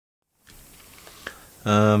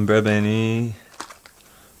Brabant,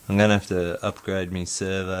 I'm gonna have to upgrade me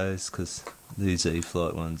servos because these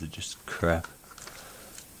E-Flight ones are just crap.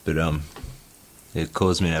 But it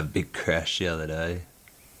caused me to have a big crash the other day.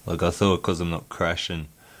 Like, I thought because I'm not crashing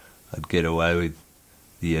I'd get away with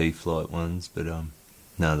the E-Flight ones, but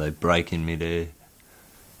no, they break in mid-air.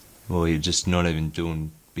 Or you're just not even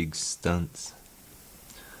doing big stunts.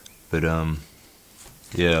 But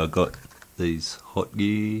yeah, I got these Hot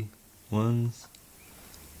Gear ones.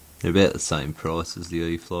 They're about the same price as the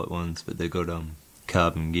E-Flight ones, but they've got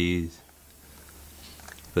carbon gears.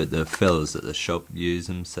 But the fellas at the shop use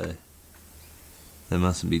them, so they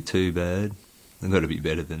mustn't be too bad. They've got to be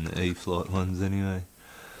better than the E-Flight ones anyway.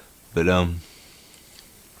 But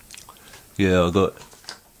yeah, I got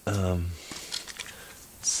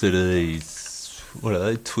sort of these, what are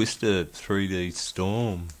they? Twister 3D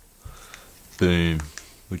Storm boom,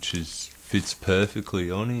 which fits perfectly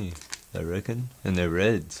on here, I reckon. And they're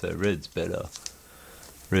red, so red's better.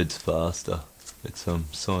 Red's faster. It's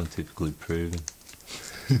scientifically proven.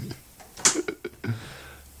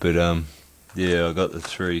 But yeah, I got the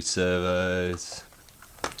 3 servos.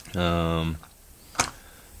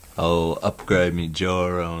 I'll upgrade my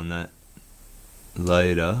gyro on that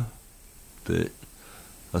later, but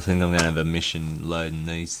I think I'm going to have a mission loading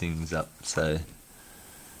these things up, so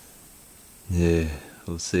yeah,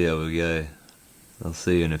 we'll see how we go. I'll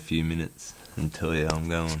see you in a few minutes and tell you how I'm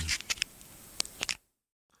going.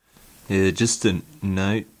 Yeah, just a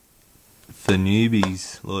note for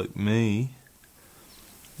newbies like me,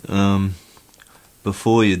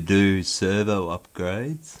 before you do servo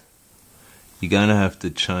upgrades, you're going to have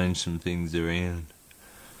to change some things around.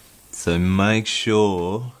 So make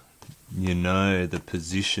sure you know the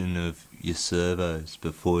position of your servos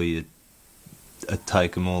before you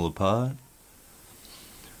take them all apart.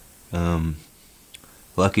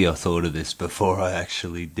 Lucky I thought of this before I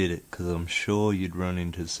actually did it, because I'm sure you'd run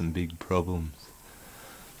into some big problems.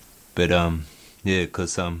 But yeah,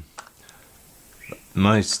 because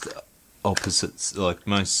most opposites, like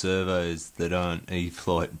most servos that aren't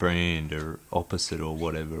E-Flight brand are opposite or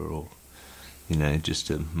whatever, or you know, just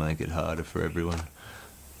to make it harder for everyone.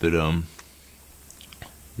 But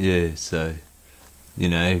yeah, so you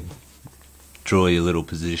know, draw your little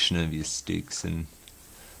position of your sticks and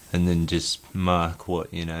then just mark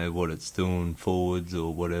what, you know, what it's doing forwards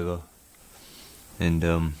or whatever.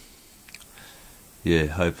 And yeah,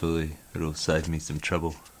 hopefully it'll save me some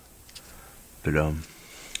trouble. But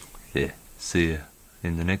yeah, see ya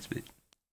in the next bit.